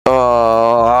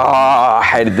I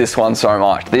hated this one so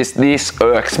much. This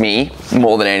irks me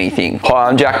more than anything. Hi,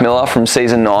 I'm Jack Millar from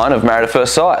season 9 of Married at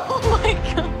First Sight. Oh my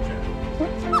god.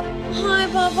 Hi,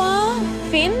 Bubba.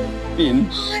 Finn?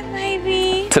 Hi,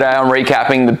 baby. Today I'm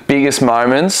recapping the biggest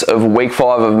moments of week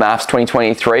 5 of MAFS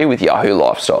 2023 with Yahoo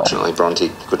Lifestyle. Unfortunately, Bronte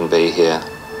couldn't be here.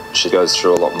 She goes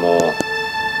through a lot more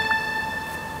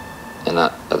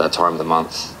at that time of the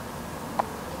month.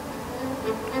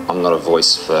 I'm not a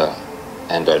voice for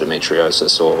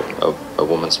endometriosis or a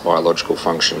woman's biological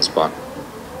functions, but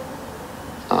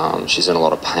she's in a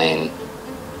lot of pain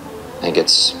and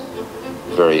gets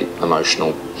very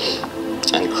emotional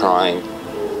and crying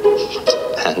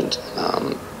and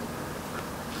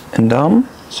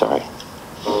sorry.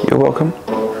 You're welcome.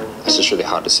 It's just really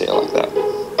hard to see her like that.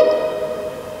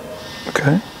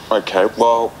 Okay,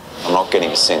 well, I'm not getting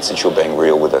a sense that you're being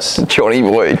real with us. Johnny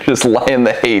boy just laying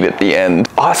the heat at the end.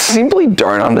 I simply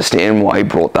don't understand why he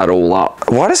brought that all up.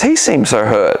 Why does he seem so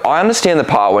hurt? I understand the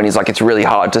part when he's like, it's really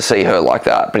hard to see her like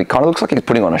that, but it kind of looks like he's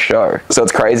putting on a show. So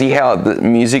it's crazy how the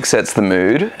music sets the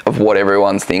mood of what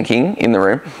everyone's thinking in the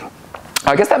room.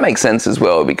 I guess that makes sense as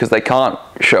well, because they can't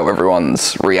show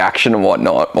everyone's reaction and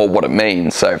whatnot, or what it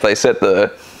means. So if they set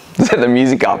the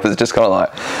music up, it's just kind of like...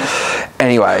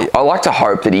 Anyway, I like to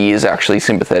hope that he is actually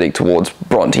sympathetic towards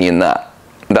Bronte in that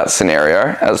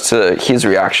scenario. As to his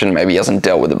reaction, maybe he hasn't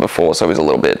dealt with it before, so he's a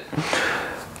little bit,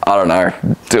 I don't know,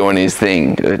 doing his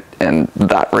thing and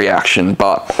that reaction.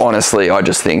 But honestly, I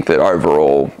just think that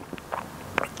overall,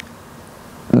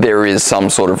 there is some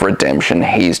sort of redemption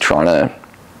he's trying to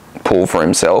pull for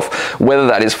himself, whether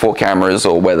that is for cameras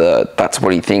or whether that's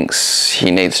what he thinks he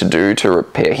needs to do to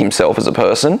repair himself as a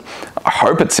person. I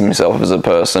hope it's himself as a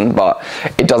person, but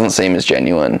it doesn't seem as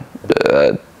genuine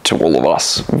to all of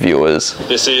us viewers.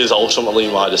 This is ultimately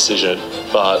my decision,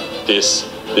 but this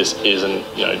isn't,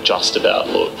 just about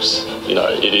looks.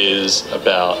 It is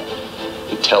about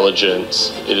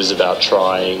intelligence, it is about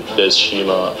trying, there's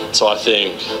humour. So I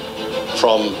think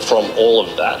from all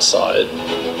of that side,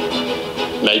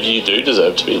 maybe you do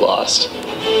deserve to be last.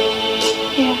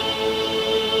 Yeah.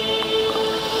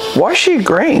 Why is she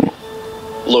agreeing?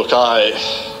 Look,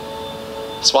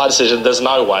 it's my decision. There's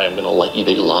no way I'm going to let you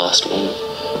be last, woman.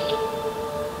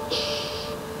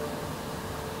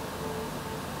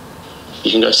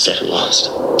 You can go second last.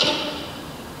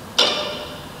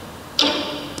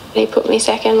 He put me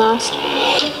second last.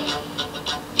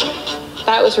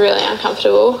 That was really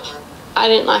uncomfortable. I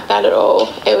didn't like that at all.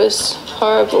 It was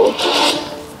horrible.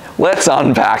 Let's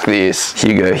unpack this.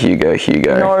 Hugo.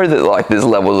 I know that like there's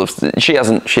levels of she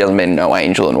hasn't been no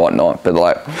angel and whatnot, but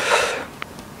like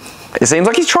it seems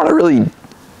like he's trying to really,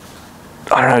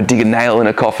 I don't know, dig a nail in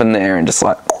a coffin there, and just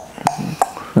like,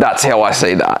 that's how I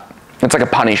see that. It's like a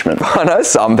punishment. I know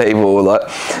some people, like,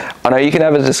 I know you can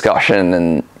have a discussion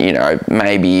and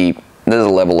maybe there's a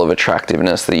level of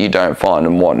attractiveness that you don't find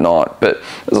and whatnot, but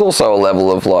there's also a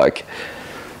level of like,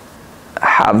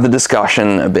 have the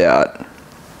discussion about,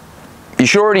 you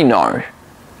should already know.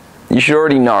 You should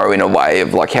already know in a way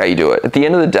of like how you do it. At the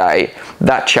end of the day,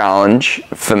 that challenge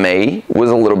for me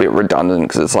was a little bit redundant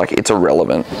because it's like, it's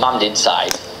irrelevant. Mum did say.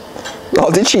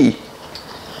 Oh, did she?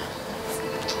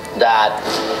 That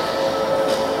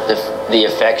the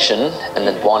affection and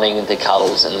the wanting the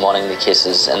cuddles and wanting the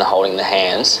kisses and the holding the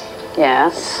hands.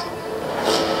 Yes.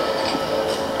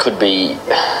 Could be,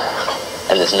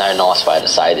 and there's no nice way to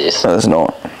say this. No, there's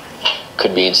not.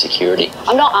 Could be insecurity.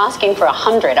 I'm not asking for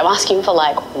 100, I'm asking for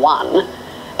like 1.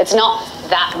 It's not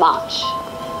that much.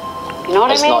 You know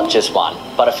what I mean? It's not just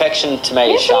 1, but affection to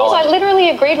me is Yes, it is. shown. I literally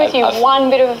agreed with you, 1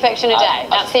 bit of affection a day.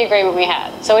 That's the agreement we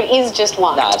had. So it is just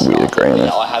 1. No, it's We not. agree on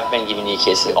it. I have been giving you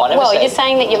kisses. I never Well, said. you're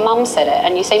saying that your mum said it,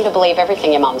 and you seem to believe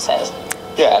everything your mum says.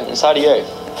 Yeah, and so do you.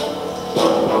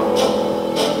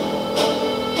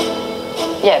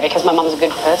 Yeah, because my mum's a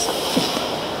good person.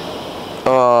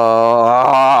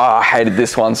 I hated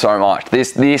this one so much.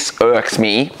 This irks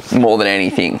me more than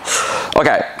anything.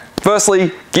 Okay,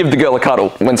 firstly, give the girl a cuddle.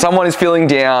 When someone is feeling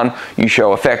down, you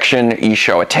show affection, you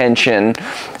show attention.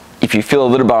 If you feel a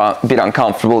little bit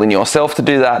uncomfortable in yourself to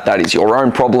do that, that is your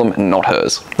own problem and not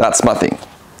hers. That's my thing.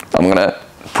 I'm gonna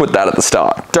put that at the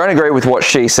start. Don't agree with what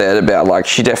she said about, like,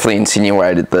 she definitely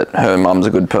insinuated that her mum's a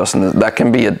good person. That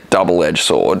can be a double-edged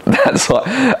sword. That's like,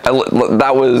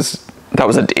 that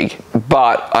was a dig.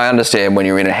 But I understand when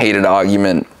you're in a heated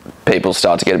argument, people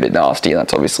start to get a bit nasty, and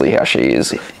that's obviously how she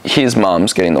is. His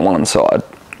mum's getting the one side,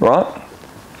 right?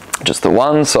 Just the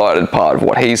one-sided part of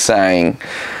what he's saying.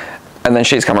 And then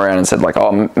she's come around and said, like,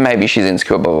 oh, maybe she's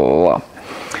insecure, blah, blah, blah.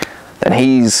 Then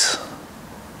he's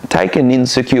taken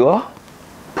insecure,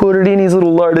 put it in his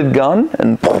little loaded gun,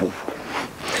 and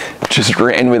just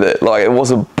ran with it like it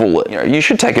was a bullet. You know, you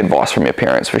should take advice from your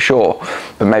parents for sure,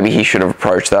 but maybe he should have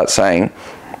approached that saying,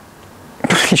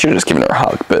 he should have just given her a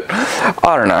hug, but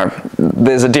I don't know.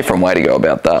 There's a different way to go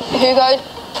about that. Hugo,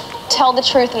 tell the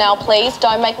truth now, please.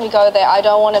 Don't make me go there. I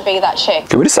don't want to be that chick.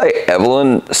 Can we just say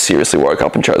Evelyn seriously woke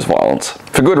up and chose violence?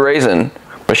 For good reason,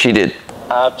 but she did.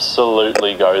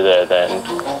 Absolutely go there then.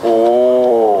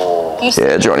 Oh.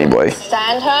 Yeah, Johnny boy.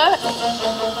 Stand her?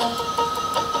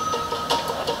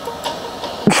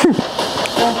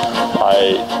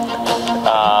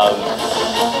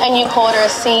 And you called her a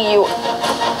see you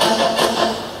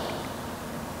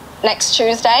next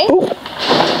Tuesday? Ooh.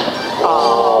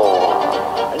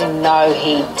 Oh, no,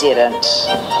 he didn't.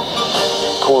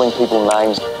 Calling people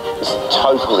names is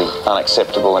totally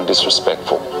unacceptable and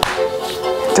disrespectful.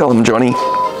 Tell him, Johnny.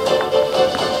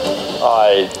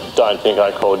 I don't think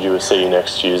I called you a see you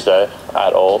next Tuesday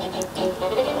at all.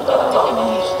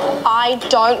 I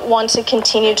don't want to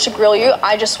continue to grill you.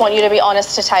 I just want you to be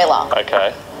honest to Taylor.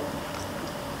 Okay.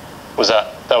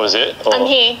 That was it? Or, I'm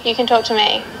here. You can talk to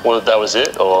me. well, that was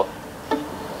it, or?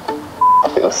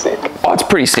 I feel sick. Oh, it's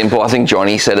pretty simple. I think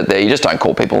Johnny said it there. You just don't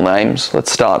call people names.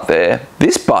 Let's start there.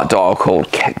 This butt dial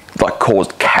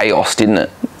caused chaos, didn't it?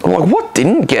 Like, what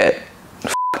didn't get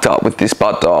fucked up with this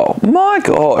butt dial? My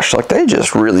gosh, like they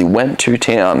just really went to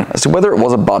town. As to whether it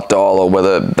was a butt dial or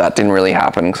whether that didn't really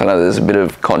happen, because I know there's a bit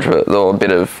of a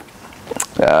bit of,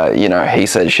 you know, he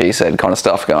said, she said kind of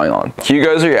stuff going on.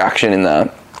 Hugo's reaction in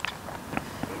that,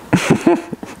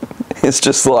 it's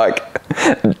just like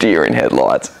deer in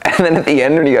headlights. And then at the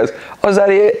end when he goes, oh, is that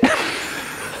it?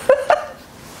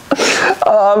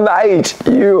 Oh, mate,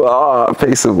 you are a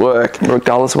piece of work.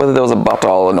 Regardless of whether there was a butt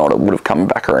dial or not, it would have come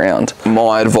back around.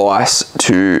 My advice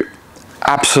to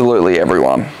absolutely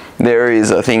everyone, there is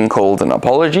a thing called an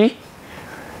apology.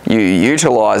 You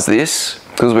utilize this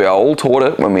because we are all taught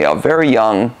it when we are very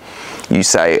young. You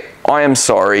say, I am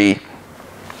sorry,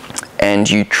 and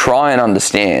you try and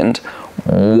understand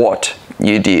what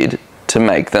you did to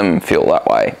make them feel that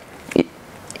way.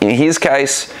 In his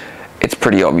case, it's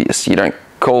pretty obvious. You don't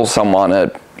call someone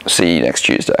a see you next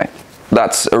Tuesday.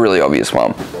 That's a really obvious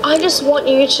one. I just want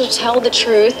you to tell the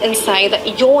truth and say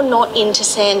that you're not into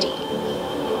Sandy.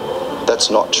 That's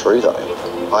not true though.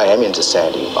 I am into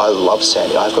Sandy. I love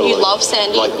Sandy. I've got You love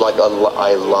Sandy?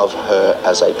 I love her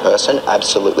as a person,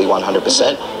 absolutely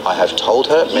 100%. I have told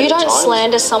her many times. You don't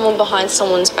slander someone behind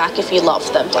someone's back if you love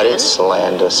them, Dan. I didn't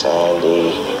slander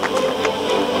Sandy.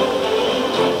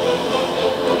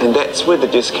 And that's where the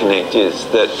disconnect is,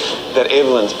 that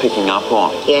Evelyn's picking up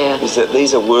on. Yeah. Is that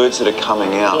these are words that are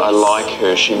coming out. Yes. I like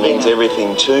her, she means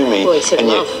everything to me. Well, he said and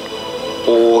love. yet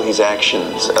all his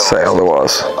actions are Say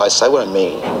otherwise. I say what I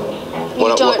mean.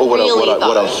 What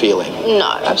I'm feeling.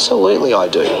 No. Absolutely I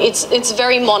do. It's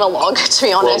very monologue, to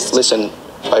be honest. Well, listen,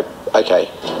 okay.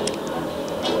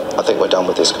 I think we're done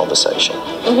with this conversation.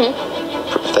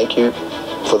 Thank you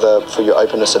for your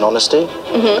openness and honesty.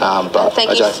 But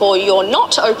Thank you for your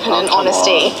not open and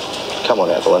honesty. Come on,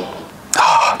 Evelyn.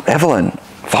 Oh, Evelyn,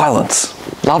 violence,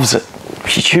 loves it.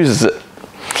 She chooses it.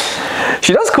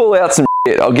 She does call out some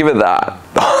shit, I'll give it that.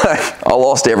 I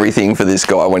lost everything for this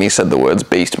guy when he said the words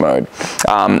beast mode.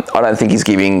 I don't think he's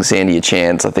giving Sandy a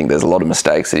chance. I think there's a lot of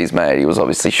mistakes that he's made. He was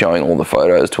obviously showing all the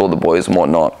photos to all the boys and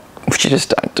whatnot, which you just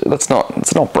don't do. Let's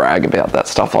not brag about that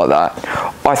stuff like that.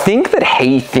 I think that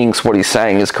he thinks what he's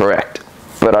saying is correct,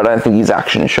 but I don't think his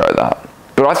actions show that.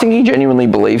 But I think he genuinely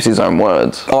believes his own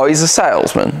words. Oh, he's a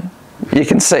salesman. You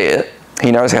can see it.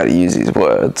 He knows how to use his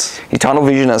words. He tunnel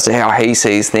vision as to how he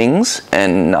sees things,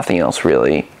 and nothing else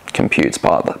really computes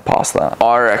past that.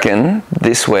 I reckon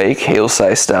this week he'll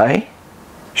say stay,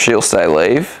 she'll say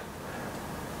leave,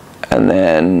 and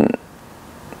then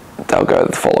they'll go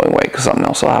the following week because something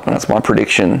else will happen. That's my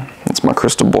prediction. It's my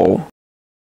crystal ball.